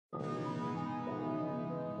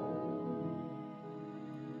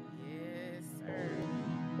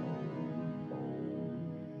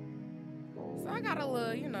I got a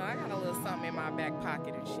little, you know, I got a little something in my back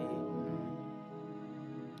pocket and shit.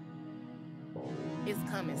 It's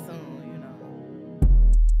coming soon, you know.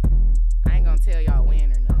 I ain't gonna tell y'all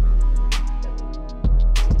when or nothing.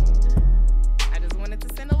 I just wanted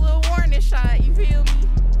to send a little warning shot, you feel me?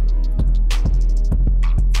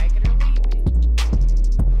 Take it or leave it.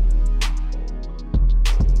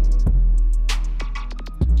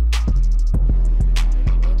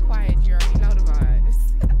 A little quiet, you already know the vibes.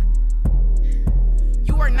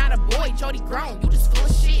 You are not a boy, Jody grown, you just full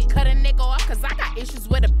of shit. Cut a nigga off cause I got issues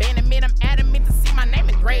with abandonment. I'm adamant to see my name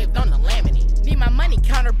engraved on the laminate. Need my money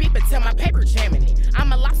counter beeping till my paper jamming it.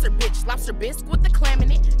 I'm a lobster bitch, lobster bisque with the clam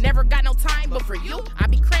in it. Never got no time, but for you, I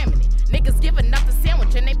be cramming it. Niggas give enough the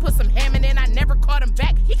sandwich and they put some ham in it. I never called him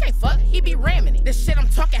back, he can't fuck, he be ramming it. This shit I'm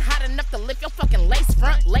talking hot enough to lift your fucking lace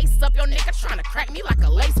front. Lace up your nigga tryna crack me like a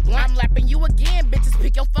lace blunt. I'm lapping you again, bitches,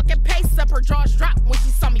 pick your fucking pace up. Her jaws drop when she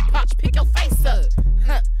saw me pop, pick your face up.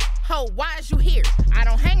 Huh. Ho, why is you here? I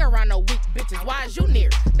don't hang around no weak bitches, why is you near?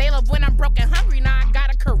 They love when I'm broke and hungry, now I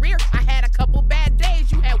got a career. I had a couple bad days,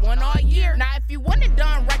 you had one all year. Now if you want it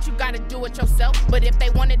done right, you gotta do it yourself. But if they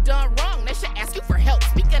want it done wrong, they should ask you for help.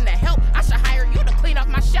 Speaking of help, I should hire you to clean off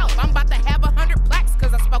my shelf. I'm about to have 100 plaques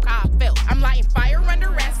cause I spoke how I felt. I'm lighting fire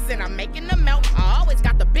under asses and I'm making them melt. I always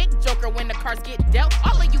got the big joker when the cards get dealt.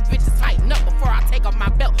 All of you bitches tighten up before I take off my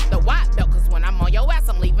belt. The wide belt, cause when I'm on your ass,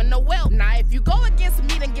 I'm leaving the well. Now if you go against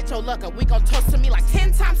me, then get your luck up. We gon' toast to me like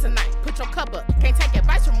 10 times tonight. Put your cup up. Can't take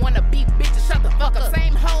advice from one of beef bitches. Shut the fuck up.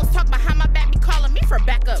 Same hoes talk behind my back, be calling me for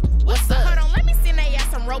backup. What's up? Hold on, let me send they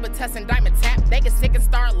ass some Robitussin and Diamond Tap. They get sick and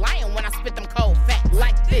start lying when I spit them cold facts.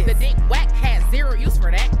 Like this. The dick whack has zero use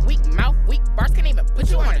for that. Weak mouth, weak bars can't even put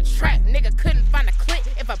you on a track. Nigga couldn't find a clip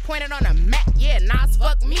if I pointed on a map. Yeah, Nas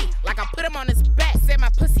fuck me like I put him on his back. Said my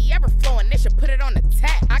pussy ever flowing, they should put it on the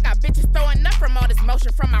tap. I got bitches throwing up from all this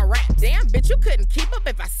motion from my rap. Damn, bitch, you couldn't keep up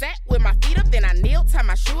if I sat with my feet up. Then I kneeled, tied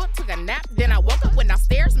my shoe up, took a nap. Then I woke up, went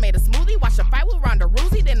downstairs, made a smoothie, watched a fight with Ronda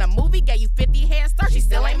Rousey. Then a movie gave you 50 head start, she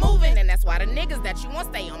still ain't moving. And that's why the niggas that you want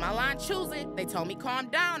stay on my line choosing. They told me calm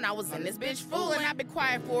down, I was in this bitch fooling. I been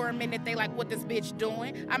quiet for a minute, they like what this bitch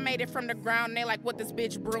doing. I made it from the ground, they like what this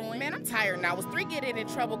bitch brewing. Man, I'm tired now, was 3 getting in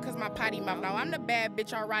trouble cause my potty mouth. Now I'm the bad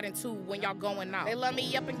bitch y'all riding to when y'all going out. They love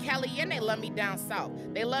me up in Cali and they love me down south.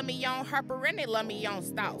 They love me on Harper and they love me on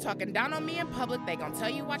Stout. Talking down on me in public, they gon' tell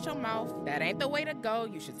you watch your mouth. That ain't the way to go,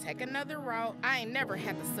 you should take another route. I ain't never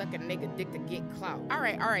had to suck a nigga dick to get clout.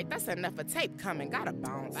 Alright, that's enough of tape coming, gotta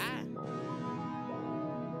bounce. Bye.